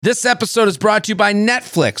This episode is brought to you by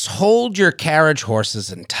Netflix. Hold your carriage horses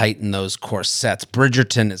and tighten those corsets.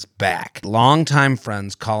 Bridgerton is back. Longtime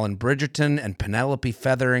friends Colin Bridgerton and Penelope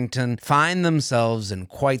Featherington find themselves in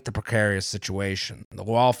quite the precarious situation. The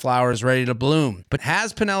wallflower is ready to bloom. But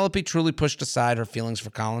has Penelope truly pushed aside her feelings for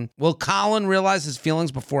Colin? Will Colin realize his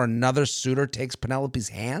feelings before another suitor takes Penelope's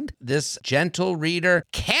hand? This gentle reader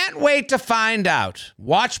can't wait to find out.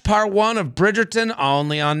 Watch part 1 of Bridgerton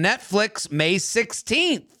only on Netflix May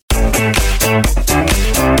 16th.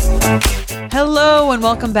 Hello and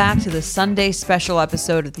welcome back to the Sunday special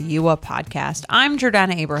episode of the You Up podcast. I'm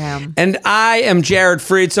Jordana Abraham. And I am Jared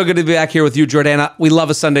Freed. So good to be back here with you, Jordana. We love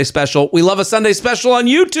a Sunday special. We love a Sunday special on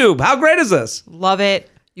YouTube. How great is this? Love it.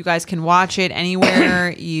 You guys can watch it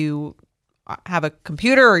anywhere you have a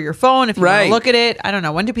computer or your phone if you want to look at it. I don't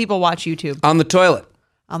know. When do people watch YouTube? On the toilet.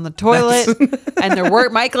 On the toilet. And their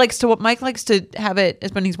work. Mike likes to have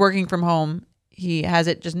it when he's working from home. He has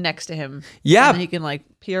it just next to him. Yeah. And then he can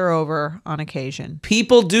peer over on occasion.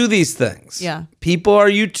 People do these things. Yeah. People are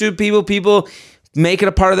YouTube people. People make it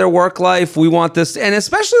a part of their work life. We want this. And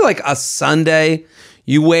especially a Sunday,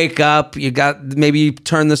 you wake up, maybe you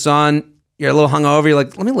turn this on, you're a little hungover. You're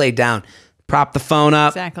like, let me lay down, prop the phone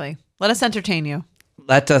up. Exactly. Let us entertain you.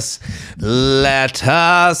 Let us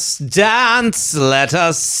dance, let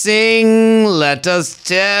us sing, let us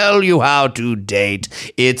tell you how to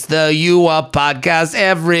date. It's the You Up podcast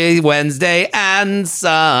every Wednesday and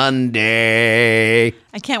Sunday.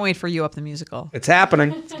 I can't wait for You Up the musical. It's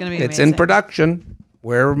happening. It's going to be amazing. It's in production.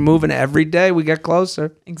 We're moving every day. We get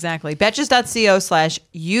closer. Exactly.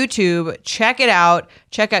 Betches.co/YouTube. Check it out.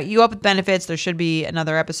 Check out You Up with Benefits. There should be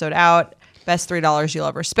another episode out. Best $3 you'll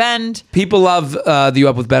ever spend. People love the You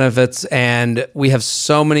Up with Benefits, and we have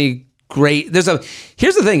so many great.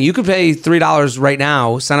 Here's the thing: you could pay $3 right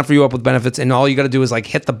now, sign up for You Up with Benefits, and all you got to do is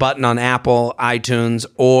hit the button on Apple, iTunes,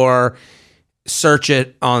 or search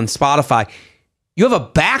it on Spotify. You have a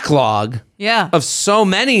backlog, of so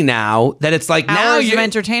many now that it's hours now of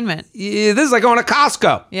entertainment. This is like going to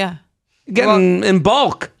Costco. Yeah, getting in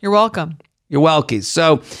bulk. You're welcome. You're welkies.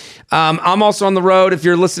 So I'm also on the road. If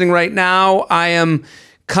you're listening right now, I am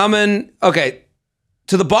coming. Okay,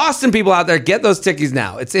 to the Boston people out there, get those tickets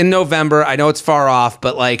now. It's in November. I know it's far off,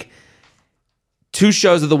 but 2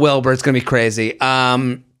 shows of the Wilbur. It's going to be crazy.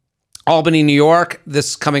 Albany, New York,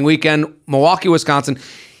 this coming weekend. Milwaukee, Wisconsin.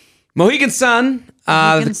 Mohegan Sun.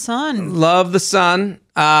 Mohegan Sun. Love the Sun.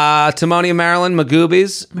 Timonium, Maryland.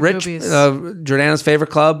 Magoobies. Jordana's favorite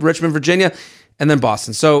club. Richmond, Virginia. And then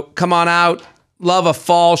Boston. So come on out. Love a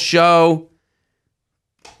fall show.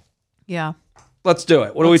 Yeah. Let's do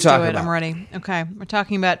it. What are we talking about? I'm ready. Okay. We're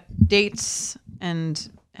talking about dates and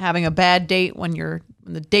having a bad date when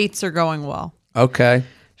the dates are going well. Okay.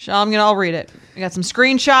 I'll read it. We got some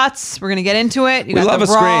screenshots. We're going to get into it. You got love the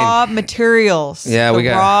a raw screen. materials. Yeah, we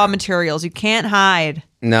got raw materials. You can't hide.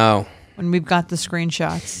 No. When we've got the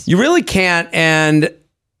screenshots. You really can't. And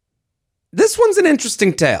this one's an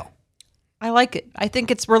interesting tale. I like it. I think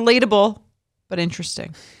it's relatable, but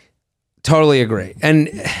interesting. Totally agree. And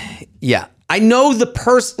yeah, I know the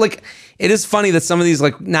person, it is funny that some of these,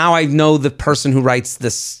 now I know the person who writes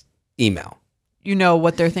this email. You know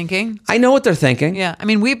what they're thinking? I know what they're thinking. Yeah. I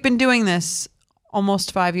mean, we've been doing this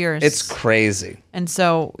almost 5 years. It's crazy. And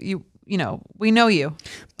so, we know you.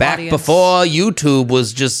 Back audience. before YouTube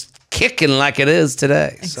was just kicking like it is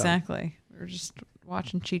today. Exactly. So. We're just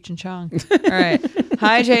watching Cheech and Chong. All right.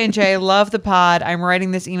 Hi, J&J. Love the pod. I'm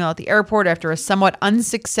writing this email at the airport after a somewhat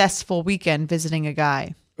unsuccessful weekend visiting a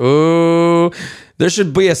guy. Ooh. There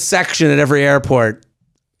should be a section at every airport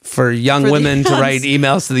for young women to write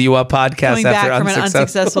emails to the You Up podcast coming after back from an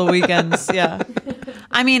unsuccessful weekends. Yeah.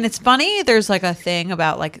 I mean, it's funny. There's a thing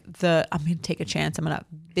about I'm going to take a chance. I'm going to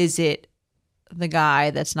visit the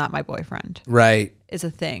guy that's not my boyfriend. Right. Is a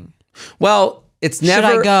thing. Well, it's never.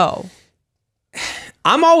 Should I go?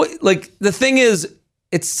 I'm always the thing is,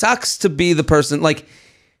 it sucks to be the person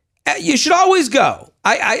you should always go.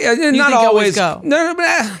 I not always go. No, but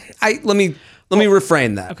let me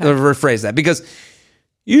reframe that. Okay. Rephrase that, because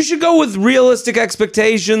you should go with realistic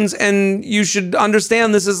expectations, and you should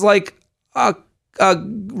understand this is a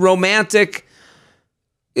romantic,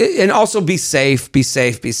 and also be safe.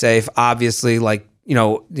 Obviously,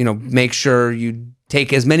 make sure you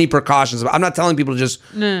take as many precautions. I'm not telling people to just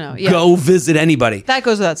go visit anybody. That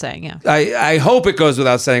goes without saying, yeah. I hope it goes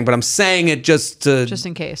without saying, but I'm saying it just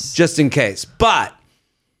in case. Just in case. But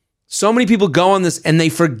so many people go on this and they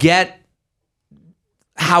forget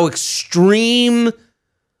how extreme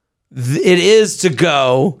it is to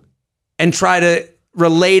go and try to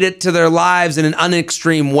relate it to their lives in an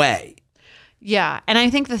unextreme way. Yeah. And I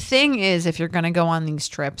think the thing is, if you're going to go on these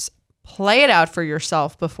trips, play it out for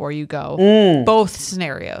yourself before you go. Both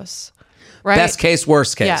scenarios. Right? Best case,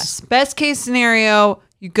 worst case. Yes. Best case scenario,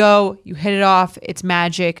 you go, you hit it off. It's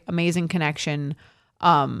magic, amazing connection.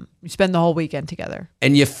 You spend the whole weekend together.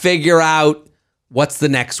 And you figure out what's the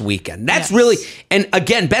next weekend. That's really, and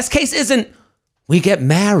again, best case isn't we get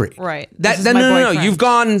married. Right. No. You've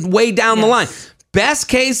gone way down the line. Best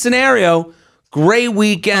case scenario, great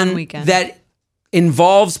weekend, that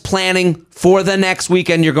involves planning for the next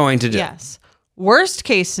weekend you're going to do. Yes. Worst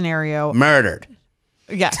case scenario. Murdered.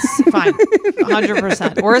 Yes, fine.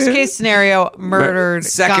 100%. Worst case scenario, murdered,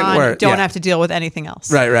 Second gone, word, don't have to deal with anything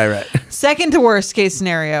else. Right. Second to worst case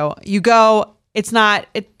scenario, you go, it's not,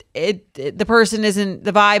 the person isn't,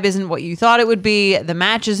 the vibe isn't what you thought it would be, the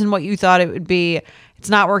match isn't what you thought it would be, it's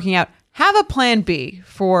not working out. Have a plan B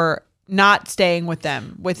for not staying with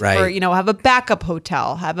them, or, have a backup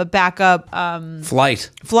hotel, have a backup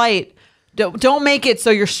flight. Don't make it so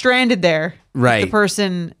you're stranded there. Right. The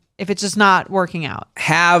person, if it's just not working out.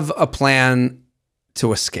 Have a plan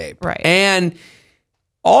to escape. Right. And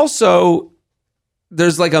also,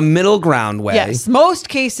 there's like a middle ground way. Yes. Most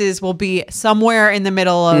cases will be somewhere in the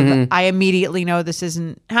middle of, I immediately know this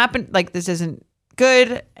isn't this isn't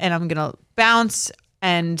good, and I'm going to bounce,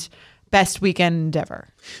 and best weekend ever.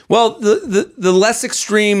 Well, the less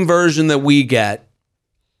extreme version that we get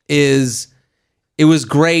is, it was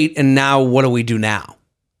great, and now what do we do now?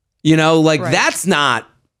 That's not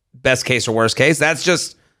best case or worst case. That's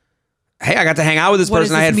just, hey, I got to hang out with this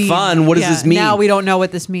person. I had fun. What does this mean? Now we don't know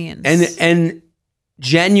what this means. And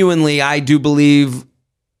genuinely, I do believe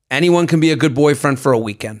anyone can be a good boyfriend for a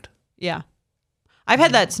weekend. Yeah. I've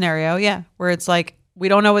had that scenario, where it's like, we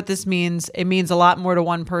don't know what this means. It means a lot more to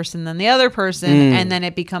one person than the other person. And then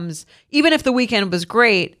it becomes, even if the weekend was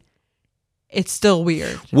great, it's still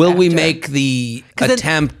weird. Will we make the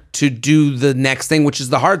attempt to do the next thing, which is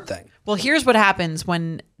the hard thing? Well, here's what happens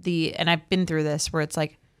when and I've been through this, where it's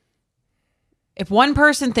like, if one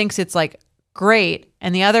person thinks it's like great,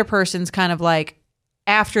 and the other person's kind of like,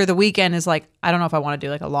 after the weekend is like, I don't know if I want to do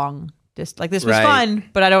like a long distance. Like, this was fun,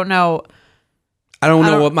 but I don't know. I don't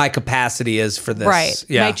know what my capacity is for this. Right.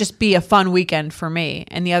 Yeah. It might just be a fun weekend for me.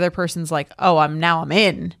 And the other person's like, oh, I'm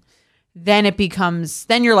in. Then it becomes,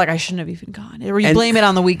 then you're like, I shouldn't have even gone. Or you blame it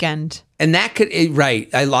on the weekend. And that could,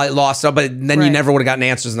 I lost, but then you never would have gotten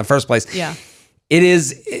answers in the first place. Yeah.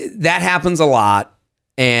 That happens a lot.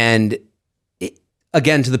 And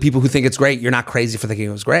again, to the people who think it's great, you're not crazy for thinking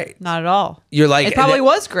it was great. Not at all. You're like, it probably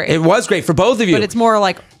was great. It was great for both of you. But it's more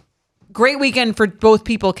like, great weekend for both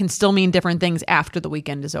people can still mean different things after the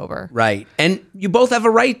weekend is over. Right. And you both have a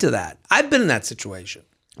right to that. I've been in that situation.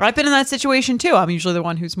 I've been in that situation too. I'm usually the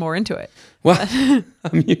one who's more into it. Well,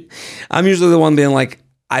 I'm usually the one being like,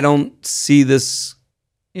 I don't see this.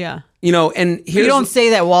 Yeah. And you don't say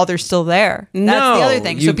that while they're still there. That's the other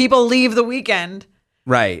thing. So people leave the weekend.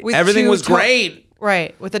 Right. Everything was great.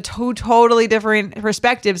 Right. With totally different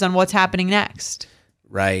perspectives on what's happening next.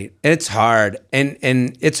 Right. And it's hard. And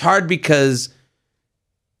it's hard because,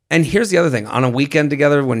 and here's the other thing, on a weekend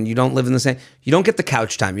together, when you don't live in the same, you don't get the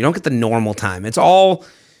couch time. You don't get the normal time. It's all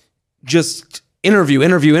just interview.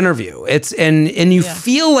 It's, and you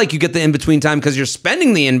feel like you get the in-between time because you're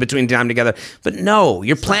spending the in-between time together. But no,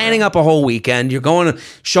 you're planning up a whole weekend. You're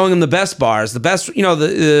showing them the best bars, the best,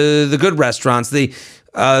 the good restaurants,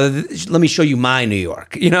 let me show you my New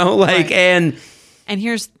York, right. And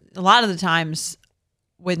here's a lot of the times,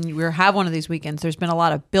 when we have one of these weekends, there's been a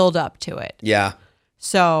lot of build up to it. Yeah.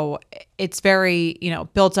 So it's very,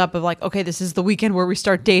 built up of like, okay, this is the weekend where we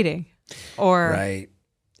start dating. Or right.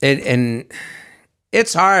 And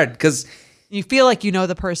it's hard because you feel like you know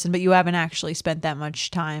the person, but you haven't actually spent that much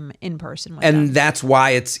time in person with them. And that's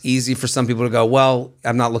why it's easy for some people to go, well,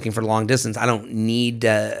 I'm not looking for long distance. I don't need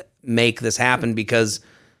to make this happen because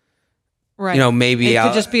maybe it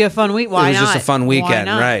could just be a fun week. Why not? It was just a fun weekend, Why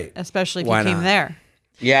not? right? Especially if you came there.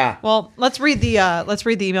 Yeah. Well, let's read the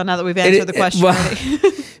email now that we've answered the question already.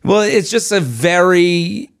 Well, it's just a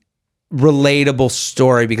very relatable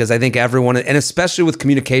story because I think everyone, and especially with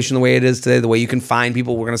communication the way it is today, the way you can find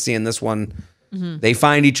people, we're going to see in this one, they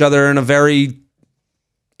find each other in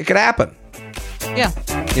it could happen. Yeah.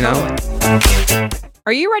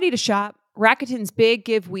 Are you ready to shop? Rakuten's Big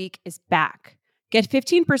Give Week is back. Get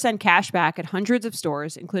 15% cash back at hundreds of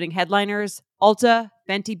stores, including Headliners, Ulta,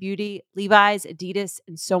 Fenty Beauty, Levi's, Adidas,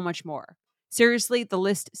 and so much more. Seriously, the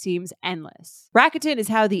list seems endless. Rakuten is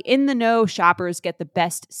how the in-the-know shoppers get the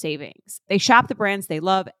best savings. They shop the brands they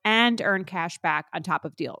love and earn cash back on top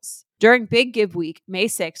of deals. During Big Give Week, May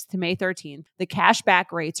 6th to May 13th, the cash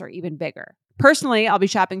back rates are even bigger. Personally, I'll be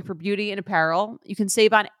shopping for beauty and apparel. You can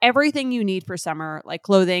save on everything you need for summer, like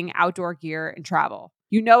clothing, outdoor gear, and travel.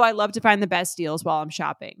 You know I love to find the best deals while I'm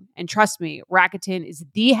shopping. And trust me, Rakuten is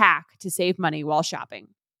the hack to save money while shopping.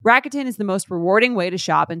 Rakuten is the most rewarding way to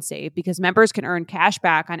shop and save because members can earn cash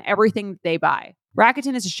back on everything they buy.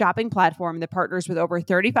 Rakuten is a shopping platform that partners with over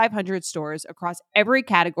 3,500 stores across every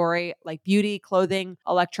category like beauty, clothing,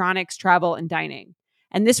 electronics, travel, and dining.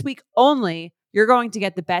 And this week only, you're going to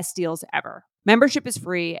get the best deals ever. Membership is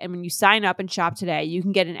free, and when you sign up and shop today, you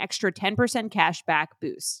can get an extra 10% cash back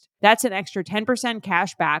boost. That's an extra 10%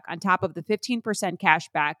 cash back on top of the 15% cash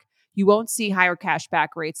back. You won't see higher cash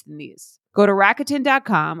back rates than these. Go to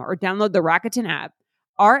Rakuten.com or download the Rakuten app.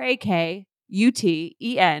 Rakuten.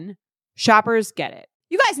 Shoppers get it.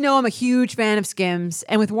 You guys know I'm a huge fan of Skims,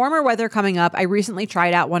 and with warmer weather coming up, I recently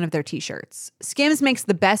tried out one of their t-shirts. Skims makes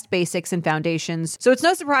the best basics and foundations, so it's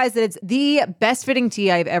no surprise that it's the best fitting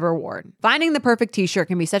tee I've ever worn. Finding the perfect t-shirt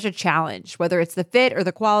can be such a challenge, whether it's the fit or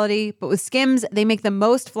the quality, but with Skims, they make the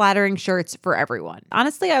most flattering shirts for everyone.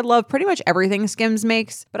 Honestly, I love pretty much everything Skims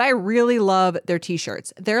makes, but I really love their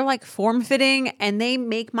t-shirts. They're like form-fitting, and they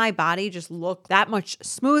make my body just look that much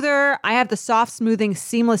smoother. I have the soft, smoothing,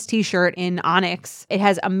 seamless t-shirt in Onyx. It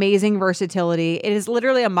has amazing versatility. It is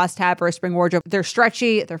literally a must-have for a spring wardrobe. They're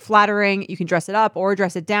stretchy, they're flattering, you can dress it up or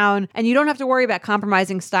dress it down, and you don't have to worry about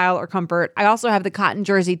compromising style or comfort. I also have the cotton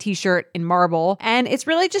jersey t-shirt in marble, and it's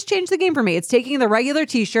really just changed the game for me. It's taking the regular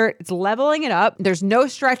t-shirt, it's leveling it up. There's no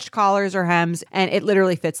stretched collars or hems, and it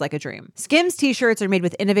literally fits like a dream. Skims t-shirts are made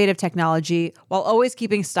with innovative technology while always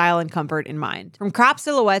keeping style and comfort in mind. From crop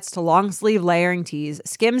silhouettes to long sleeve layering tees,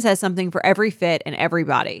 Skims has something for every fit and every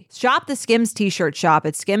body. Shop the Skims t-shirt shop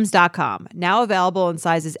at skims.com, now available in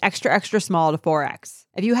sizes extra, extra small to 4X.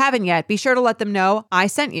 If you haven't yet, be sure to let them know I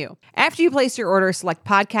sent you. After you place your order, select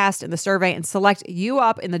podcast in the survey and select You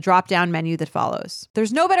Up in the drop-down menu that follows.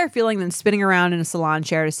 There's no better feeling than spinning around in a salon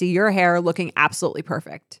chair to see your hair looking absolutely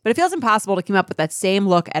perfect. But it feels impossible to come up with that same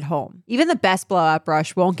look at home. Even the best blowout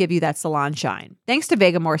brush won't give you that salon shine. Thanks to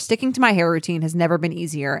Vegamore, sticking to my hair routine has never been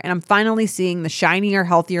easier, and I'm finally seeing the shinier,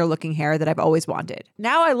 healthier looking hair that I've always wanted.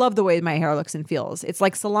 Now I love the way my hair looks and feels. It's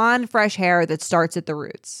like salon fresh hair that starts at the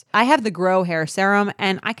roots. I have the Grow Hair Serum,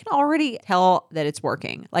 and I can already tell that it's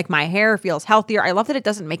working. Like, my hair feels healthier. I love that it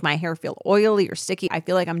doesn't make my hair feel oily or sticky. I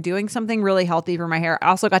feel like I'm doing something really healthy for my hair. I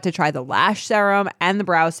also got to try the lash serum and the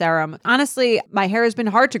brow serum. Honestly, my hair has been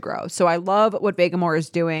hard to grow, so I love what Vegamore is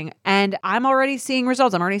doing, and I'm already seeing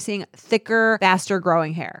results. I'm already seeing thicker, faster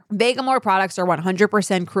growing hair. Vegamore products are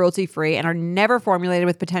 100% cruelty-free and are never formulated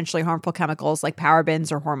with potentially harmful chemicals like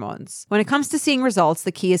parabens or hormones. When it comes to seeing results,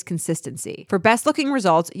 the key is consistency. For best looking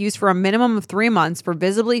results, use for a minimum of 3 months for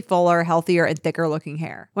visibly fuller, healthier, and thicker looking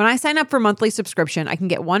hair. When I sign up for monthly subscription, I can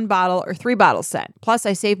get 1 bottle or 3 bottles sent. Plus,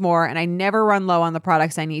 I save more, and I never run low on the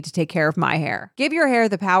products I need to take care of my hair. Give your hair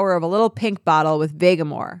the power of a little pink bottle with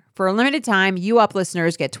Vegamore. For a limited time, You Up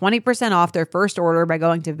listeners get 20% off their first order by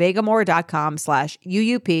going to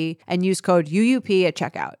vegamore.com/UUP and use code UUP at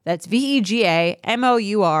checkout. That's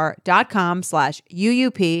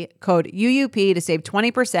vegamore.com/UUP, code UUP to save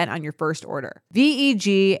 20% on your first order.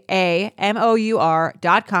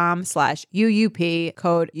 vegamore.com/UUP,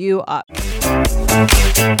 code UUP.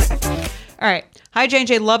 All right. Hi,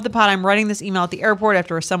 J&J. Love the pod. I'm writing this email at the airport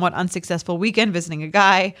after a somewhat unsuccessful weekend visiting a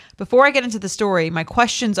guy. Before I get into the story, my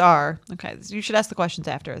questions are... Okay, you should ask the questions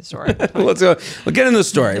after the story. Let's go. We'll get in the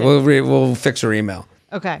story. We'll fix her email.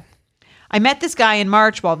 Okay. I met this guy in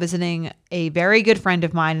March while visiting a very good friend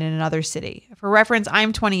of mine in another city. For reference,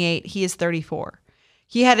 I'm 28. He is 34.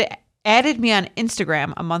 He had added me on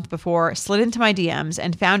Instagram a month before, slid into my DMs,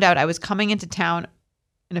 and found out I was coming into town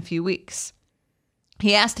in a few weeks.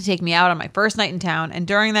 He asked to take me out on my first night in town, and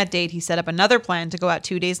during that date, he set up another plan to go out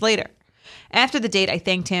 2 days later. After the date, I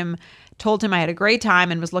thanked him, told him I had a great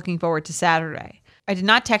time, and was looking forward to Saturday. I did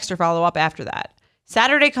not text or follow up after that.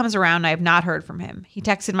 Saturday comes around, and I have not heard from him. He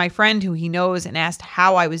texted my friend who he knows and asked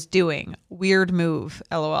how I was doing. Weird move,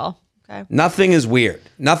 LOL. Okay. Nothing is weird.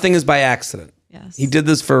 Nothing is by accident. Yes. He did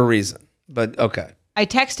this for a reason, but okay. I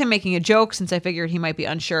texted him making a joke since I figured he might be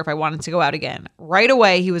unsure if I wanted to go out again. Right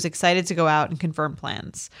away, he was excited to go out and confirm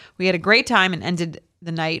plans. We had a great time and ended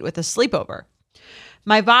the night with a sleepover.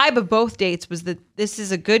 My vibe of both dates was that this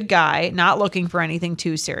is a good guy, not looking for anything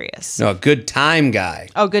too serious. No, a good time guy.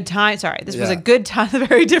 Oh, good time. Sorry. This was a good time.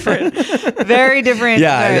 Very different. Very different.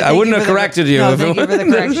 Yeah, I wouldn't have corrected you. No, thank you for the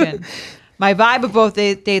correction. My vibe of both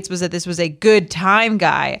dates was that this was a good time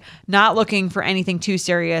guy, not looking for anything too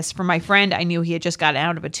serious. For my friend, I knew he had just gotten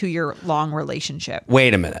out of a 2-year-long relationship.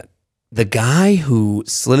 Wait a minute. The guy who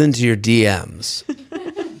slid into your DMs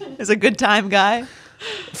is a good time guy?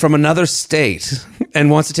 from another state and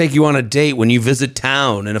wants to take you on a date when you visit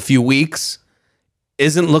town in a few weeks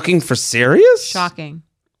isn't looking for serious? Shocking.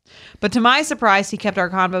 But to my surprise, he kept our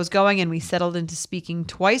convos going and we settled into speaking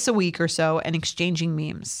twice a week or so and exchanging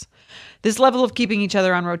memes. This level of keeping each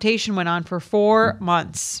other on rotation went on for 4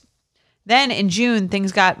 months. Then in June,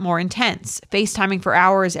 things got more intense, FaceTiming for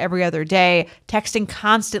hours every other day, texting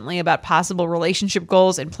constantly about possible relationship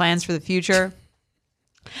goals and plans for the future.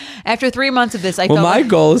 After 3 months of this, I felt my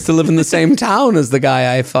goal is to live in the same town as the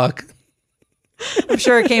guy I fuck. I'm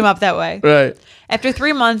sure it came up that way. Right. After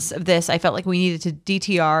 3 months of this, I felt like we needed to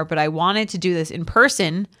DTR, but I wanted to do this in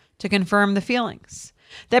person to confirm the feelings.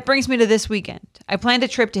 That brings me to this weekend. I planned a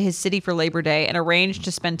trip to his city for Labor Day and arranged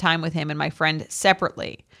to spend time with him and my friend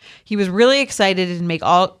separately. He was really excited and made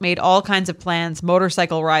all kinds of plans,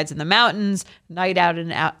 motorcycle rides in the mountains, night out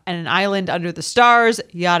in an island under the stars,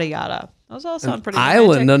 yada, yada. Those all sound pretty romantic.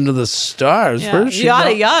 Island under the stars. Yeah. Where's she yada,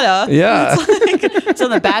 go? yada. Yeah. It's on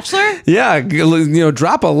The Bachelor? Yeah.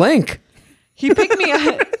 Drop a link. He picked me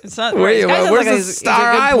up. It's not, Wait, this guy sounds where's like the he's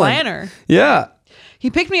Star a good Island? planner. Yeah. He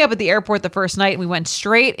picked me up at the airport the first night and we went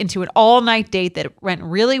straight into an all-night date that went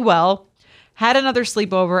really well. Had another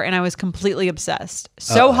sleepover and I was completely obsessed.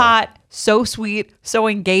 So hot, so sweet, so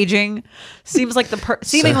engaging. Seems like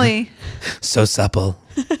seemingly so supple.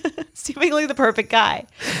 seemingly the perfect guy.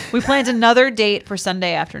 We planned another date for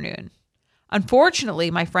Sunday afternoon.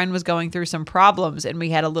 Unfortunately, my friend was going through some problems and we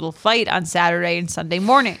had a little fight on Saturday and Sunday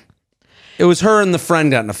morning. It was her and the friend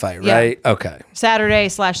got in a fight, right? Yeah. Okay.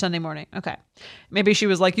 Saturday/Sunday morning. Okay. Maybe she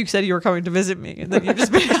was like, you said you were coming to visit me, and then you've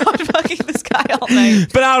just been out fucking this guy all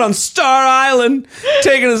night. Been out on Star Island,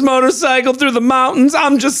 taking his motorcycle through the mountains.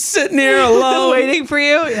 I'm just sitting here alone. Waiting for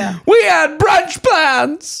you? Yeah. We had brunch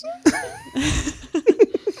plans.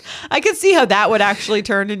 I could see how that would actually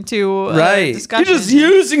turn into a Right. discussion. You're just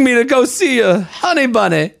using me to go see a honey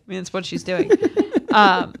bunny. I mean, that's what she's doing.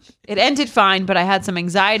 It ended fine, but I had some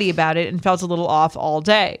anxiety about it and felt a little off all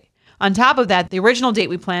day. On top of that, the original date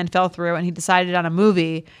we planned fell through and he decided on a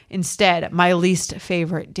movie instead, my least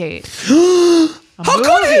favorite date. How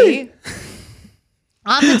could he?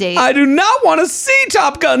 On the date. I do not want to see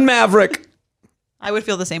Top Gun Maverick. I would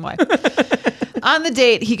feel the same way. On the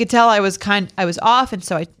date, he could tell I was off, and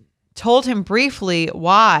so I told him briefly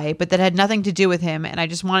why, but that had nothing to do with him, and I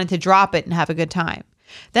just wanted to drop it and have a good time.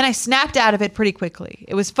 Then I snapped out of it pretty quickly.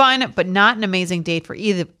 It was fun, but not an amazing date for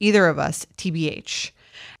either of us, TBH.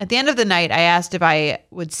 At the end of the night, I asked if I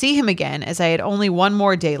would see him again, as I had only one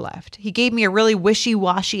more day left. He gave me a really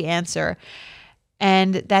wishy-washy answer,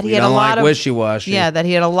 and that he had a lot of wishy-washy. Yeah, that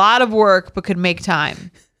he had a lot of work but could make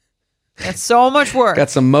time. That's so much work. Got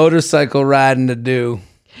some motorcycle riding to do.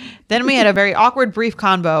 Then we had a very awkward brief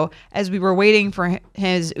convo as we were waiting for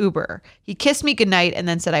his Uber. He kissed me goodnight and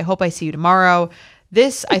then said, I hope I see you tomorrow.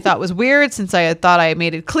 This I thought was weird since I had thought I had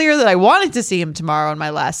made it clear that I wanted to see him tomorrow on my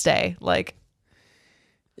last day.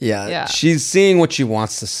 Yeah. She's seeing what she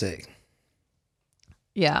wants to see.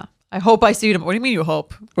 Yeah. I hope I see you tomorrow. What do you mean you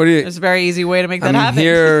hope? What do you? There's a very easy way to make that I'm happen.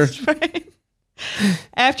 here. Right?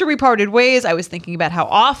 After we parted ways, I was thinking about how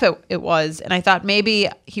off it was, and I thought maybe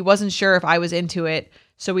he wasn't sure if I was into it,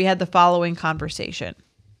 so we had the following conversation.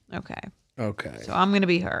 Okay. So I'm going to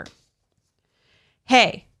be her.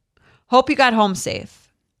 Hey, hope you got home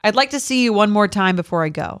safe. I'd like to see you one more time before I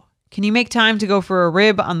go. Can you make time to go for a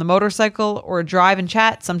rib on the motorcycle or a drive and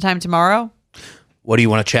chat sometime tomorrow? What do you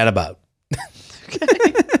want to chat about?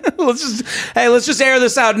 Let's just air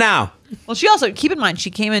this out now. Well, she also, keep in mind,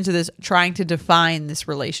 she came into this trying to define this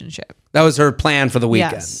relationship. That was her plan for the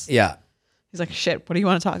weekend. Yes. Yeah. He's like, shit, what do you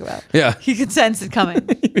want to talk about? Yeah. He could sense it coming.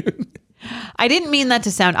 I didn't mean that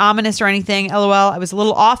to sound ominous or anything. LOL. I was a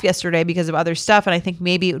little off yesterday because of other stuff, and I think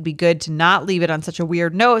maybe it would be good to not leave it on such a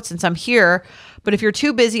weird note since I'm here. But if you're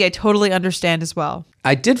too busy, I totally understand as well.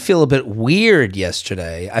 I did feel a bit weird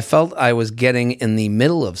yesterday. I felt I was getting in the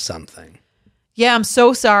middle of something. Yeah, I'm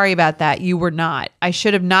so sorry about that. You were not. I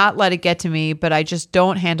should have not let it get to me, but I just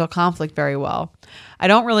don't handle conflict very well. I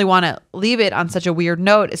don't really want to leave it on such a weird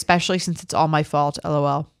note, especially since it's all my fault.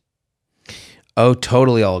 LOL. Oh,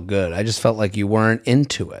 totally all good. I just felt like you weren't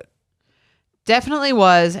into it. Definitely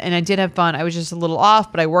was, and I did have fun. I was just a little off,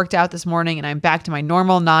 but I worked out this morning, and I'm back to my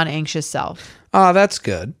normal, non-anxious self. Oh, that's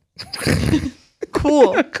good.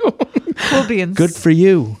 Cool. Cool beans. Good for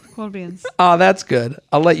you. Cool beans. Oh, that's good.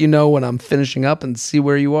 I'll let you know when I'm finishing up and see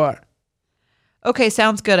where you are. Okay,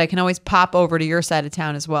 sounds good. I can always pop over to your side of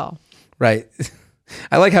town as well. Right.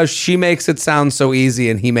 I like how she makes it sound so easy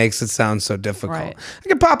and he makes it sound so difficult. Right. I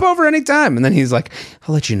can pop over anytime. And then he's like,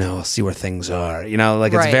 I'll let you know. I'll see where things are. You know,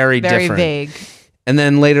 like Right. it's very different. Very vague. And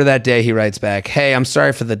then later that day, he writes back, "Hey, I'm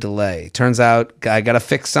sorry for the delay. Turns out I got to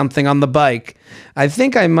fix something on the bike. I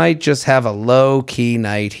think I might just have a low-key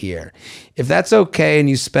night here. If that's okay and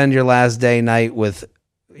you spend your last day night with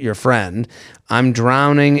your friend, I'm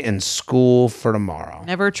drowning in school for tomorrow."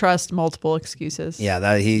 Never trust multiple excuses.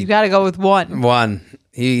 Yeah, you got to go with one. One.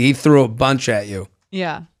 He threw a bunch at you.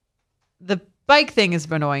 Yeah. The bike thing is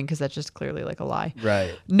annoying because that's just clearly like a lie.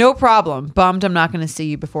 Right. No problem. Bummed I'm not going to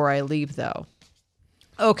see you before I leave, though.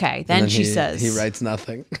 Okay. Then she says. He writes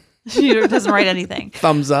nothing. She doesn't write anything.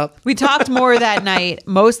 Thumbs up. We talked more that night,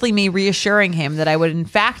 mostly me reassuring him that I would in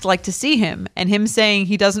fact like to see him, and him saying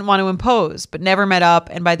he doesn't want to impose, but never met up,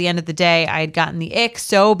 and by the end of the day, I had gotten the ick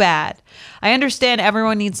so bad. I understand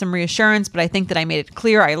everyone needs some reassurance, but I think that I made it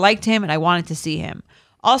clear I liked him and I wanted to see him.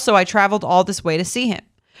 Also, I traveled all this way to see him.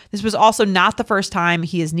 This was also not the first time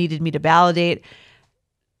he has needed me to validate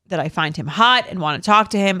that I find him hot and want to talk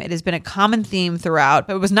to him. It has been a common theme throughout,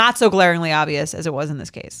 but it was not so glaringly obvious as it was in this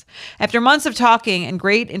case. After months of talking and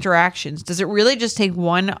great interactions, does it really just take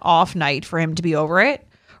one off night for him to be over it?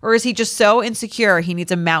 Or is he just so insecure he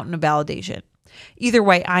needs a mountain of validation? Either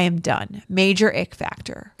way, I am done. Major ick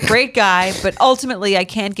factor. Great guy, but ultimately I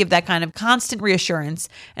can't give that kind of constant reassurance,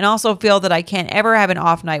 and also feel that I can't ever have an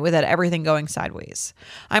off night without everything going sideways.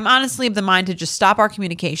 I'm honestly of the mind to just stop our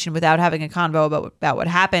communication without having a convo about what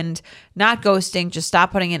happened, not ghosting, just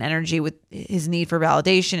stop putting in energy with his need for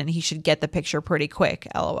validation, and he should get the picture pretty quick,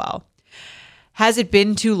 LOL. Has it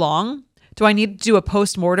been too long? Do I need to do a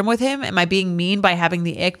post-mortem with him? Am I being mean by having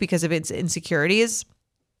the ick because of its insecurities?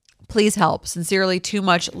 Please help. Sincerely, too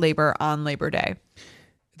much labor on Labor Day.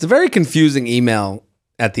 It's a very confusing email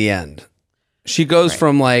at the end. She goes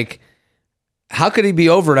from like, how could he be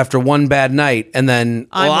over it after one bad night? And then,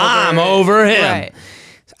 I'm over him. Right.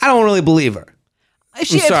 I don't really believe her.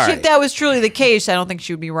 If that was truly the case, I don't think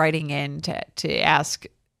she would be writing in to ask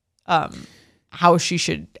how she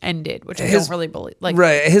should end it, which I don't really believe.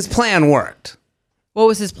 Right. His plan worked. What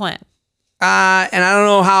was his plan? And I don't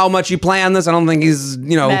know how much he planned this. I don't think he's,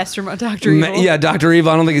 Mastermind, Dr. Evil. Yeah, Dr.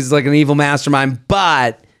 Evil. I don't think he's like an evil mastermind.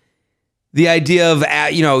 But the idea of,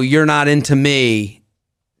 you're not into me,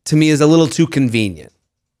 to me is a little too convenient.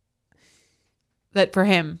 That for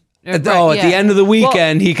him. At the end of the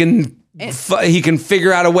weekend, he can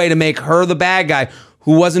figure out a way to make her the bad guy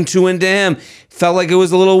who wasn't too into him. Felt like it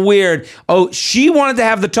was a little weird. Oh, she wanted to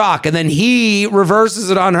have the talk, and then he reverses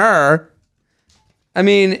it on her. I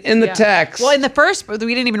mean, in the text. Well, in the first, we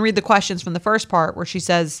didn't even read the questions from the first part where she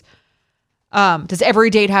says, does every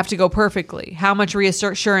date have to go perfectly? How much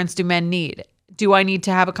reassurance do men need? Do I need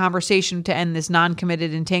to have a conversation to end this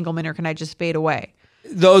non-committed entanglement, or can I just fade away?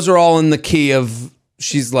 Those are all in the key of,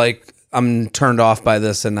 she's like, I'm turned off by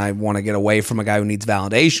this and I want to get away from a guy who needs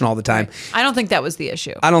validation all the time. Right. I don't think that was the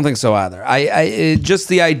issue. I don't think so either. Just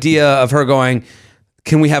the idea of her going,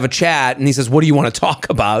 can we have a chat? And he says, what do you want to talk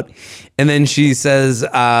about? And then she says,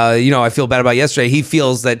 I feel bad about yesterday. He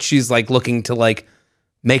feels that she's like looking to like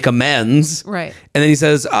make amends. Right. And then he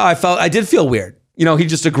says, I did feel weird. He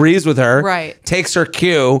just agrees with her. Right. Takes her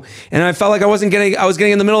cue. And I felt like I was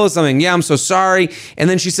getting in the middle of something. Yeah, I'm so sorry. And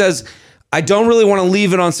then she says, I don't really want to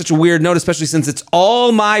leave it on such a weird note, especially since it's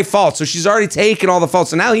all my fault. So she's already taken all the fault.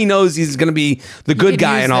 So now he knows he's going to be the good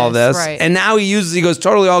guy in all this. Right. And now he goes,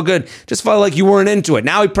 totally all good. Just felt like you weren't into it.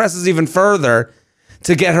 Now he presses even further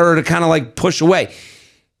to get her to kind of like push away.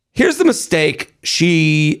 Here's the mistake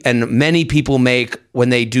she and many people make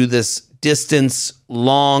when they do this distance,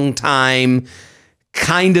 long time,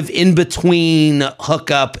 kind of in between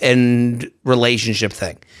hookup and relationship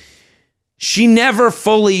thing. She never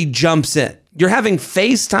fully jumps in. You're having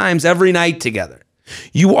FaceTimes every night together.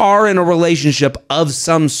 You are in a relationship of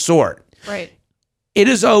some sort. Right. It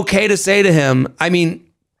is okay to say to him, and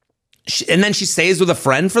then she stays with a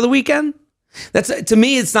friend for the weekend? To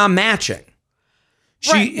me, it's not matching.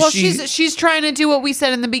 Right. Well, she's trying to do what we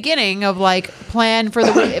said in the beginning of like plan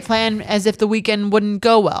as if the weekend wouldn't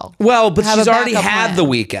go well. Well, but she's already had the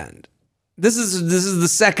weekend. This is the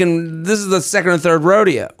second or third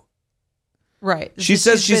rodeo. Right. She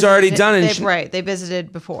says she's already done it. Right. They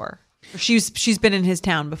visited before. She's been in his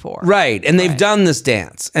town before. Right. And they've done this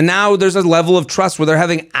dance. And now there's a level of trust where they're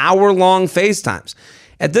having hour-long FaceTimes.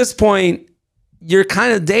 At this point, you're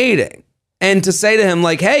kind of dating. And to say to him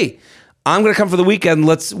like, hey, I'm going to come for the weekend.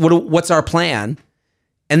 What's our plan?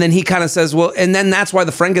 And then he kind of says, well, and then that's why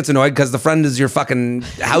the friend gets annoyed, because the friend is your fucking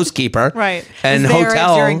housekeeper. Right. And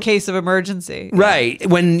hotel. You're in case of emergency. Right. Yeah.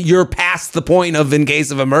 When you're past the point of in case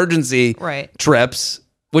of emergency trips,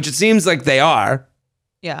 which it seems like they are.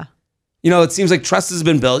 Yeah. It seems like trust has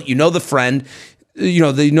been built. The friend,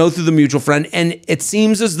 they know through the mutual friend. And it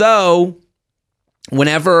seems as though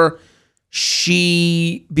whenever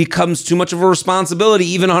she becomes too much of a responsibility,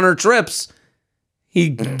 even on her trips, he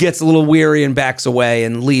gets a little weary and backs away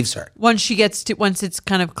and leaves her. Once it's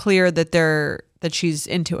kind of clear that she's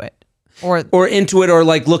into it. Or into it, or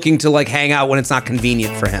like looking to like hang out when it's not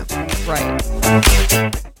convenient for him.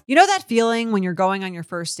 Right. You know that feeling when you're going on your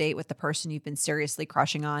first date with the person you've been seriously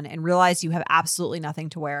crushing on and realize you have absolutely nothing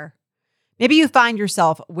to wear? Maybe you find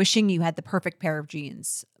yourself wishing you had the perfect pair of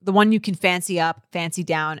jeans, the one you can fancy up, fancy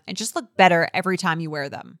down, and just look better every time you wear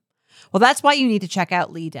them. Well, that's why you need to check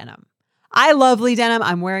out Lee Denim. I love Lee Denim.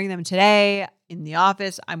 I'm wearing them today in the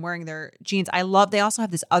office. I'm wearing their jeans. They also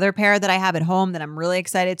have this other pair that I have at home that I'm really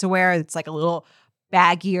excited to wear. It's like a little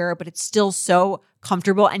baggier, but it's still so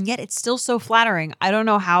comfortable, and yet it's still so flattering. I don't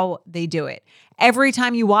know how they do it. Every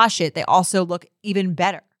time you wash it, they also look even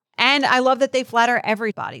better. And I love that they flatter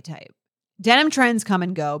every body type. Denim trends come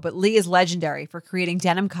and go, but Lee is legendary for creating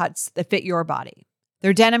denim cuts that fit your body.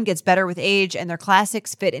 Their denim gets better with age, and their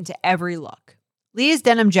classics fit into every look. Lee's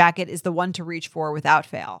denim jacket is the one to reach for without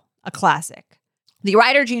fail, a classic. The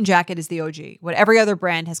Rider jean jacket is the OG, what every other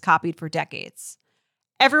brand has copied for decades.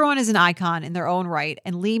 Everyone is an icon in their own right,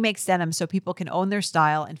 and Lee makes denim so people can own their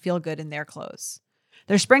style and feel good in their clothes.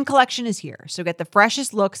 Their spring collection is here, so get the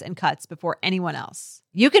freshest looks and cuts before anyone else.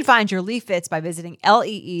 You can find your Lee fits by visiting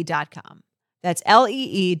lee.com. That's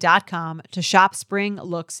lee.com to shop spring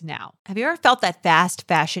looks now. Have you ever felt that fast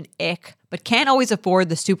fashion ick, but can't always afford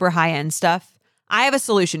the super high-end stuff? I have a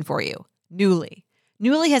solution for you. Nuuly.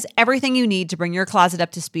 Nuuly has everything you need to bring your closet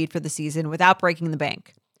up to speed for the season without breaking the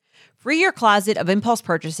bank. Free your closet of impulse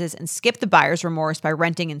purchases and skip the buyer's remorse by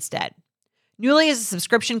renting instead. Nuuly is a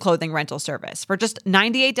subscription clothing rental service. For just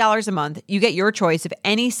 $98 a month, you get your choice of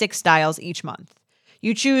any 6 styles each month.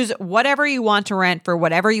 You choose whatever you want to rent for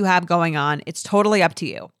whatever you have going on. It's totally up to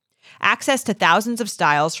you. Access to thousands of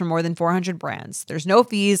styles from more than 400 brands. There's no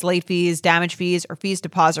fees, late fees, damage fees, or fees to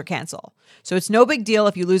pause or cancel. So it's no big deal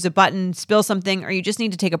if you lose a button, spill something, or you just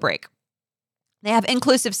need to take a break. They have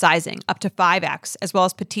inclusive sizing up to 5X, as well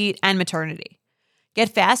as petite and maternity. Get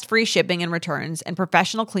fast free shipping and returns and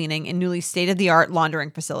professional cleaning in Nuuly's state-of-the-art laundering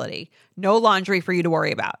facility. No laundry for you to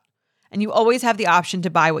worry about. And you always have the option to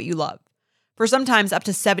buy what you love, for sometimes up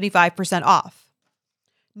to 75% off.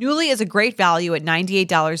 Nuuly is a great value at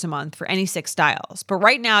 $98 a month for any 6 styles. But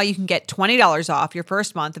right now, you can get $20 off your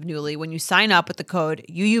first month of Nuuly when you sign up with the code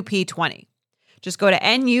UUP20. Just go to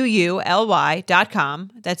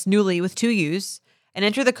NUULY.com, that's Nuuly with 2 U's, and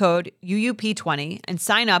enter the code UUP20 and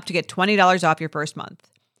sign up to get $20 off your first month.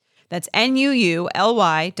 That's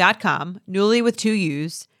NUULY.com, Nuuly with 2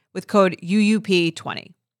 U's, with code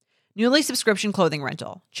UUP20. Nuuly subscription clothing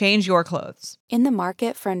rental. Change your clothes. In the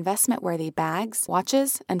market for investment-worthy bags,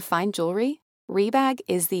 watches, and fine jewelry, Rebag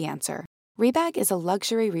is the answer. Rebag is a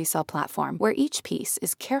luxury resale platform where each piece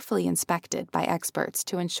is carefully inspected by experts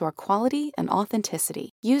to ensure quality and authenticity.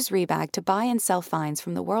 Use Rebag to buy and sell finds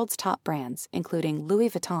from the world's top brands, including Louis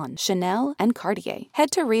Vuitton, Chanel, and Cartier. Head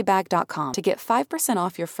to Rebag.com to get 5%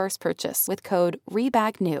 off your first purchase with code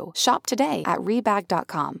REBAGNEW. Shop today at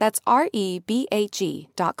Rebag.com. That's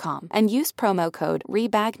REBAG.com. And use promo code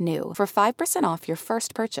REBAGNEW for 5% off your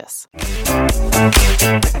first purchase.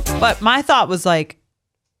 But my thought was like,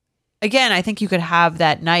 again, I think you could have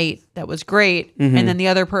that night that was great. Mm-hmm. And then the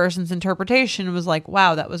other person's interpretation was like,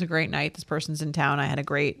 wow, that was a great night. This person's in town. I had a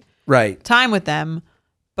great time with them.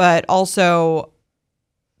 But also,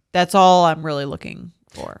 that's all I'm really looking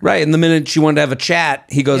for. Right. And the minute she wanted to have a chat,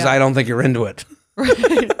 he goes, I don't think you're into it.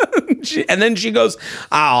 Right. And then she goes,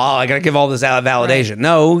 I got to give all this validation. Right.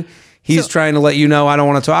 No, he's trying to let you know, I don't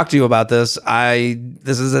want to talk to you about this.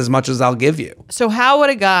 This is as much as I'll give you. So how would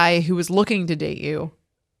a guy who was looking to date you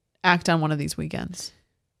act on one of these weekends?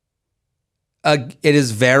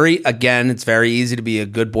 It's very easy to be a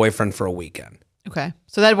good boyfriend for a weekend. Okay.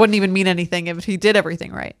 So that wouldn't even mean anything if he did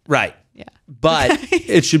everything right. Right. Yeah. But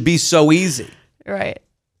it should be so easy. Right.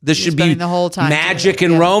 This should be the whole time magic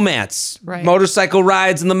and romance. Right. Motorcycle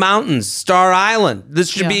rides in the mountains, Star Island.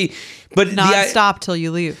 This should be, but non-stop till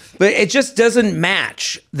you leave. But it just doesn't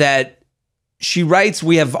match that she writes,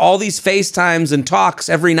 we have all these FaceTimes and talks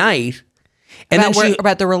every night. And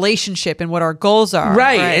about the relationship and what our goals are.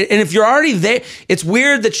 Right. And if you're already there, it's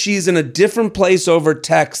weird that she's in a different place over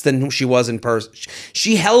text than she was in person.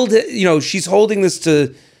 She held it, she's holding this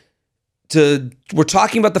to we're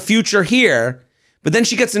talking about the future here, but then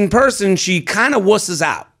she gets in person, she kind of wusses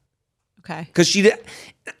out. Okay. Because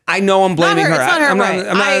I know I'm blaming her. It's not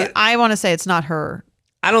her. I want to say it's not her.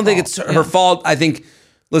 I don't think it's her fault. I think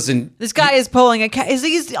Listen, This guy is pulling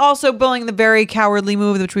he's also pulling the very cowardly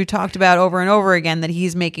move, which we've talked about over and over again, that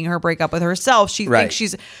he's making her break up with herself. She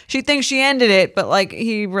thinks she ended it, but like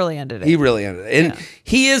he really ended it. He really ended it. And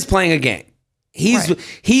he is playing a game. He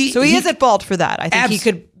is at fault for that. I think he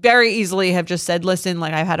could very easily have just said, listen,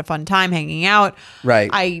 like I've had a fun time hanging out. Right.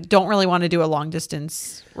 I don't really want to do a long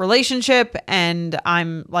distance relationship. And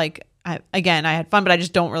I'm like, I had fun, but I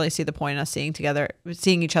just don't really see the point in us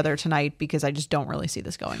seeing each other tonight because I just don't really see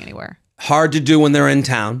this going anywhere. Hard to do when they're in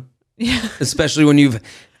town. Yeah. Especially when you've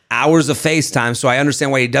hours of FaceTime. So I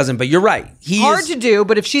understand why he doesn't, but you're right. Hard to do,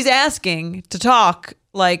 but if she's asking to talk,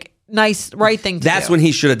 like nice, right thing to do. That's when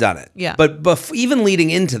he should have done it. Yeah. But even leading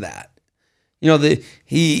into that,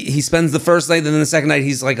 he spends the first night, then the second night,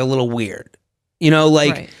 he's like a little weird.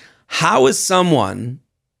 How is someone,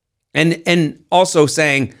 and also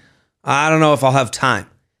saying, I don't know if I'll have time.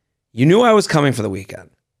 You knew I was coming for the weekend.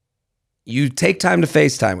 You take time to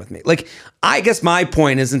FaceTime with me. Like, I guess my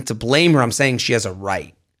point isn't to blame her. I'm saying she has a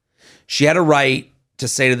right. She had a right to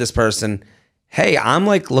say to this person, hey, I'm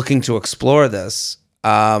like looking to explore this.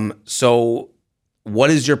 So what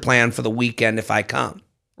is your plan for the weekend if I come?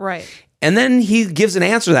 Right. And then he gives an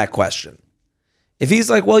answer to that question. If he's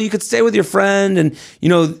like, well, you could stay with your friend and,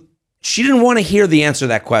 she didn't want to hear the answer to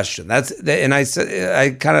that question. And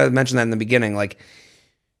I kind of mentioned that in the beginning. Like,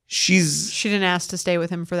 she didn't ask to stay with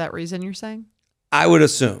him for that reason. You're saying? I would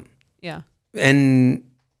assume. Yeah. And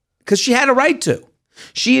because she had a right to.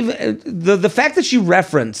 The fact that she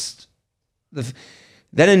referenced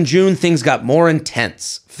then in June things got more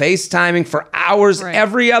intense. FaceTiming for hours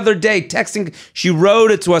every other day, texting. She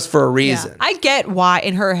wrote it to us for a reason. Yeah. I get why,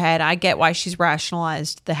 in her head, she's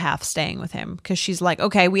rationalized the half staying with him. Because she's like,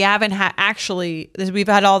 okay, we haven't we've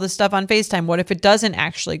had all this stuff on FaceTime. What if it doesn't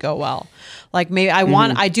actually go well? Like maybe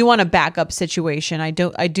I do want a backup situation. I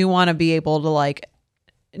do want to be able to like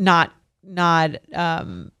not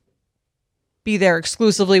be there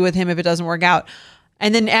exclusively with him if it doesn't work out.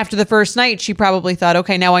 And then after the first night, she probably thought,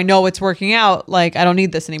 okay, now I know it's working out. Like, I don't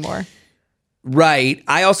need this anymore. Right.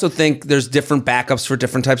 I also think there's different backups for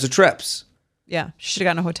different types of trips. Yeah. She should have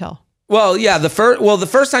gotten a hotel. Well, yeah. The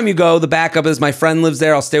first time you go, the backup is my friend lives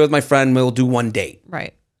there. I'll stay with my friend. We'll do one date.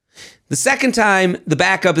 Right. The second time, the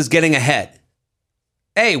backup is getting ahead.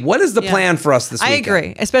 Hey, what is the plan for us this weekend? I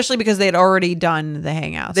agree, especially because they had already done the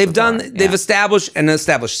hangouts. They've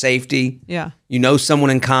established safety. Yeah. Someone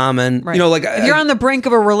in common. Right. If you're on the brink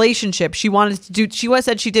of a relationship, she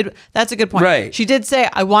said she did. That's a good point. Right. She did say,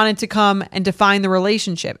 I wanted to come and define the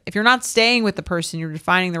relationship. If you're not staying with the person you're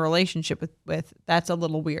defining the relationship with, that's a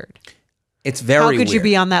little weird. It's very weird. How could you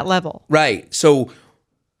be on that level? Right. So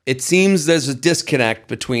it seems there's a disconnect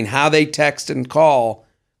between how they text and call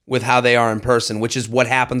with how they are in person, which is what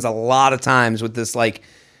happens a lot of times with this, like,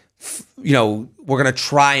 we're going to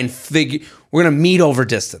try and we're going to meet over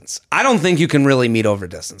distance. I don't think you can really meet over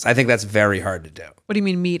distance. I think that's very hard to do. What do you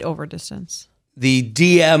mean meet over distance? The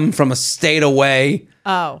DM from a state away.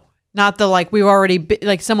 Oh, not the, like, we've already,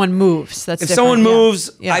 like someone moves. That's if different. someone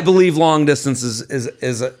moves, yeah. I believe long distance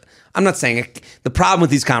is a, I'm not saying it. The problem with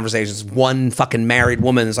these conversations, one fucking married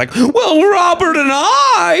woman is like, well, Robert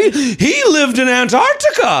and he lived in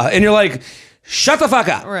Antarctica. And you're like, shut the fuck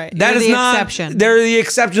up. Right. That is not, exception. They're the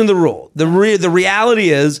exception to the rule. The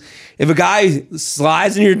reality is, if a guy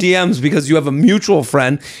slides in your DMs because you have a mutual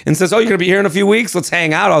friend and says, oh, you're going to be here in a few weeks, let's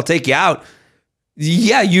hang out, I'll take you out.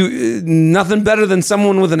 Yeah, nothing better than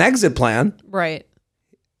someone with an exit plan. Right.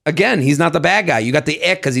 Again, he's not the bad guy. You got the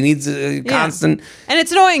ick because he needs a constant. And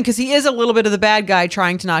it's annoying because he is a little bit of the bad guy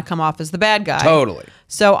trying to not come off as the bad guy. Totally.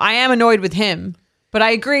 So I am annoyed with him. But I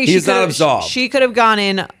agree. He's not absolved. She could have gone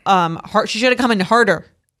in hard. She should have come in harder.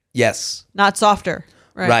 Yes. Not softer.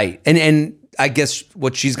 Right. And I guess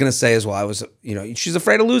what she's going to say is, well, she's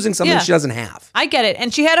afraid of losing something she doesn't have. I get it.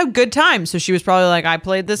 And she had a good time. So she was probably like, I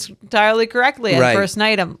played this entirely correctly. At first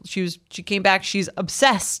night, she came back. She's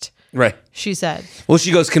obsessed. Right. She said. Well,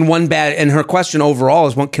 she goes, and her question overall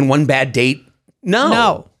is, can one bad date?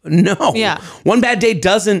 No. Yeah. One bad date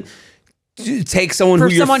doesn't take someone who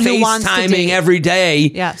you're FaceTiming every day.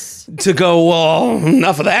 Yes. To go, well,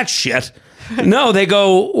 enough of that shit. No, they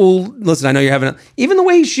go, well, listen, I know you're having even the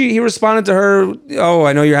way he responded to her, oh,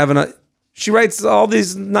 I know you're having she writes all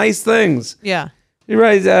these nice things. Yeah. You're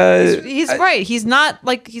right. He's right. He's not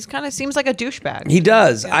like, he's kind of seems like a douchebag. He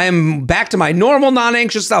does. Yeah. I am back to my normal,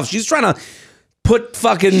 non-anxious self. She's trying to put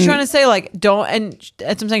fucking. She's trying to say like, don't, and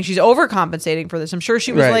that's what I'm saying. She's overcompensating for this. I'm sure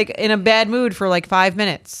she was like in a bad mood for like 5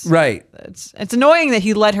 minutes. Right. It's annoying that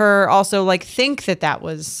he let her also like think that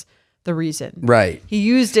was the reason. Right. He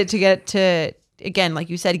used it to get to, again, like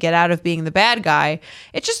you said, get out of being the bad guy.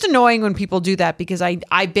 It's just annoying when people do that because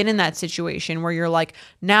I've been in that situation where you're like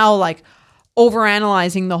now like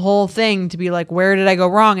overanalyzing the whole thing to be like, where did I go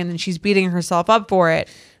wrong? And then she's beating herself up for it.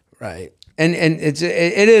 Right. And it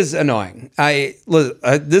is annoying.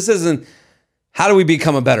 This isn't, how do we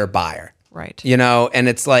become a better buyer? Right. You know, and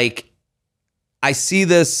it's like, I see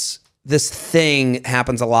this thing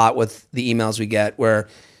happens a lot with the emails we get where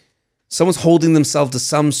someone's holding themselves to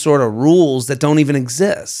some sort of rules that don't even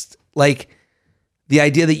exist. Like the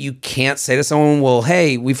idea that you can't say to someone, well,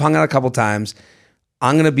 hey, we've hung out a couple times.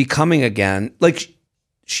 I'm going to be coming again. Like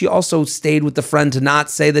she also stayed with the friend to not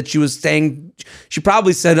say that she was staying. She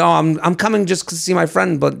probably said, oh, I'm coming just to see my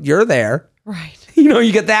friend, but you're there. Right. You know,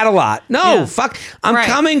 you get that a lot. No, fuck. I'm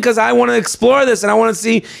coming because I want to explore this and I want to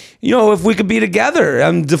see, you know, if we could be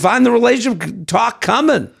together. Define the relationship. Talk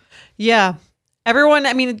coming. Yeah. Everyone,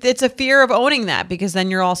 I mean, it's a fear of owning that because then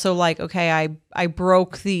you're also like, okay, I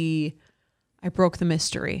broke the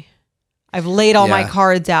mystery. I've laid all my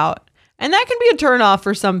cards out. And that can be a turnoff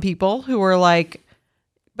for some people who are like,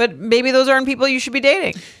 but maybe those aren't people you should be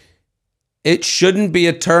dating. It shouldn't be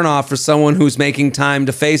a turnoff for someone who's making time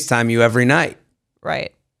to FaceTime you every night.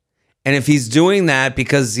 Right. And if he's doing that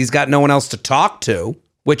because he's got no one else to talk to,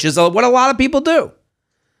 which is what a lot of people do.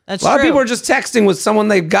 That's a lot true. of people are just texting with someone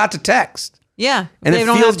they've got to text. Yeah. And they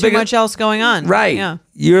don't have too much else going on. Right. Yeah.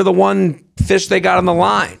 You're the one fish they got on the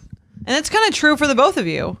line. And it's kind of true for the both of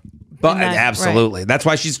you. But absolutely. Right. That's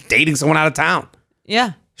why she's dating someone out of town.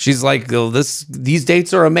 Yeah. She's like, oh, these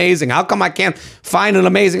dates are amazing. How come I can't find an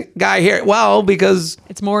amazing guy here? Well, because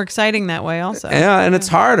it's more exciting that way also. Yeah, and it's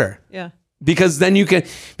harder. Yeah. Because then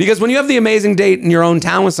because when you have the amazing date in your own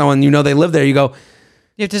town with someone, you know they live there, you go,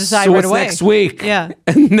 you have to decide so right what's away. Next week? Yeah.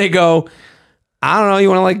 And they go, I don't know, you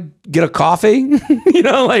want to like get a coffee? You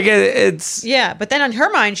know, like it's. Yeah, but then on her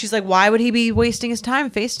mind, she's like, why would he be wasting his time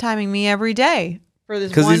FaceTiming me every day?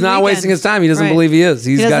 Because he's not wasting his time. He doesn't believe he is.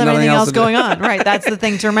 He doesn't have nothing anything else to going on. Right. That's the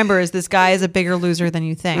thing to remember is this guy is a bigger loser than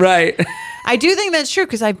you think. Right. I do think that's true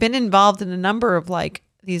because I've been involved in a number of like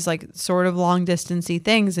these like sort of long distancey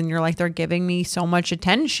things and you're like, they're giving me so much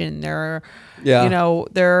attention. They're, you know,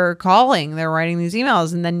 they're calling, they're writing these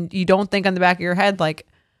emails. And then you don't think on the back of your head, like,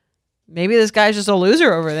 maybe this guy's just a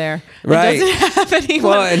loser over there. Right. Doesn't have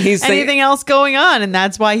anything else going on. And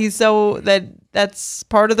that's why he's so that's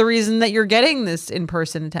part of the reason that you're getting this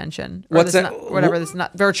in-person attention. Or this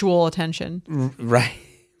not virtual attention. Right.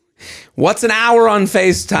 What's an hour on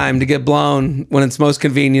FaceTime to get blown when it's most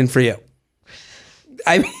convenient for you?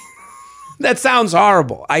 I mean, that sounds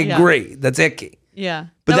horrible. I agree. That's icky. Yeah.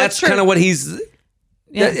 But that's kind of what he's...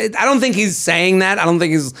 Yeah. I don't think he's saying that. I don't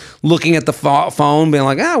think he's looking at the phone being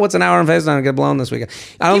like, what's an hour on FaceTime to get blown this weekend?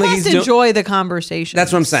 I don't think he's enjoy the conversation.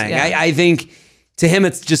 That's what I'm saying. Yeah. I think to him,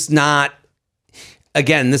 it's just not...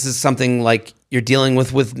 Again, this is something like you're dealing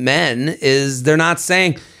with men is they're not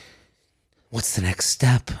saying, what's the next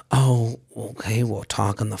step? Oh, okay, we'll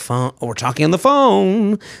talk on the phone. Oh, we're talking on the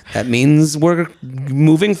phone. That means we're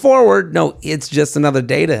moving forward. No, it's just another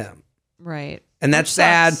day to him. Right. And that's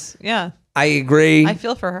sad. Yeah. I agree. I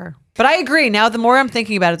feel for her. But I agree. Now, the more I'm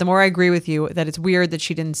thinking about it, the more I agree with you that it's weird that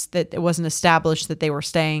that it wasn't established that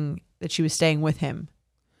that she was staying with him.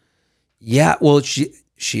 Yeah, well,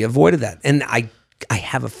 she avoided that. And I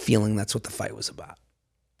have a feeling that's what the fight was about.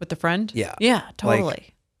 With the friend? Yeah. Yeah,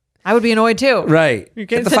 totally. I would be annoyed too. Right.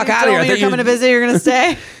 Get the fuck out of here. You're coming to visit, you're going to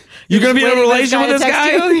stay? You're going to be in a relation with this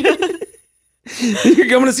guy? You're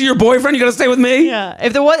going to see your boyfriend? You're going to stay with me? Yeah.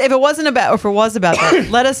 If it was about that,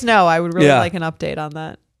 let us know. I would really like an update on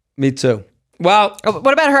that. Me too. Well.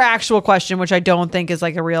 What about her actual question, which I don't think is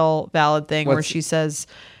like a real valid thing, where she says,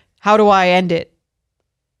 how do I end it?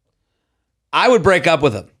 I would break up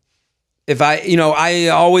with him. If I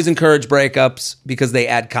always encourage breakups because they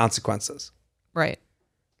add consequences. Right.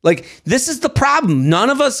 Like, this is the problem. None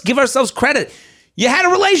of us give ourselves credit. You had a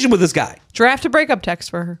relation with this guy. Draft a breakup text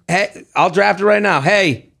for her. Hey, I'll draft it right now.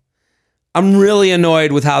 Hey, I'm really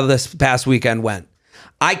annoyed with how this past weekend went.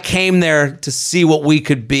 I came there to see what we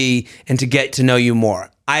could be and to get to know you more.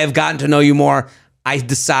 I have gotten to know you more. I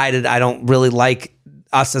decided I don't really like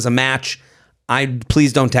us as a match.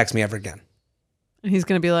 Please don't text me ever again. And he's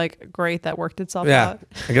going to be like, great, that worked itself yeah, out.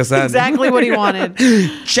 I guess that's exactly what he wanted.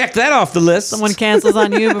 Check that off the list. Someone cancels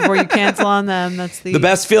on you before you cancel on them. That's the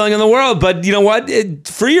best feeling in the world. But you know what?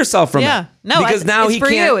 Free yourself from it. Yeah. No, because now it's he for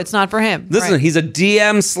can't. you. It's not for him. Listen, he's a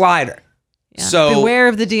DM slider. Yeah. So beware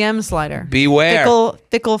of the DM slider. Beware.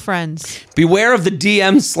 Fickle friends. Beware of the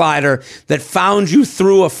DM slider that found you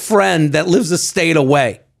through a friend that lives a state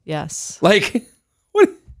away. Yes. Like, what?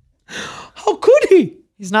 How could he?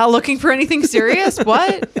 He's not looking for anything serious?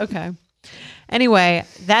 What? Okay. Anyway,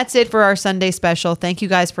 that's it for our Sunday special. Thank you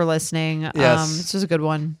guys for listening. Yes. This was a good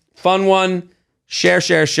one. Fun one.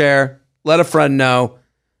 Share. Let a friend know.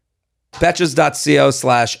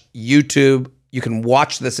 Betches.co/YouTube. You can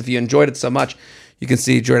watch this if you enjoyed it so much. You can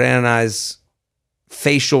see Jordan and I's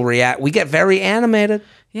facial react. We get very animated.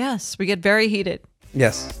 Yes, we get very heated.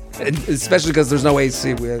 Yes. Especially because there's no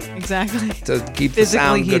AC. We have Exactly. to keep the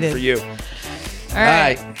sound heated. good for you. All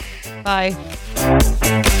right. Bye.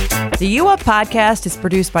 The U Up podcast is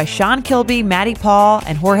produced by Sean Kilby, Maddie Paul,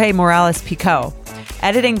 and Jorge Morales Pico.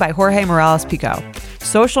 Editing by Jorge Morales Pico.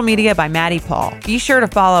 Social media by Maddie Paul. Be sure to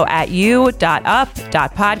follow at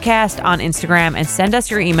u.up.podcast on Instagram and send us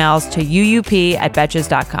your emails to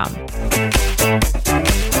uup@betches.com.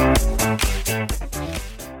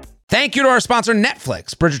 Thank you to our sponsor,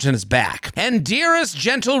 Netflix. Bridgerton is back. And dearest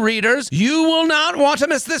gentle readers, you will not want to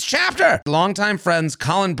miss this chapter. Longtime friends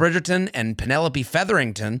Colin Bridgerton and Penelope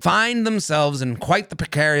Featherington find themselves in quite the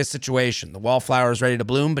precarious situation. The wallflower is ready to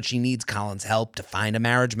bloom, but she needs Colin's help to find a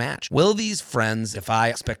marriage match. Will these friends defy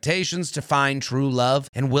expectations to find true love?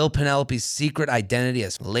 And will Penelope's secret identity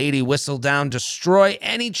as Lady Whistledown destroy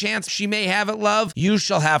any chance she may have at love? You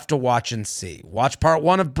shall have to watch and see. Watch part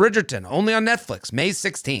 1 of Bridgerton, only on Netflix, May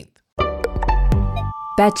 16th.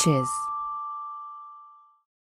 Betches.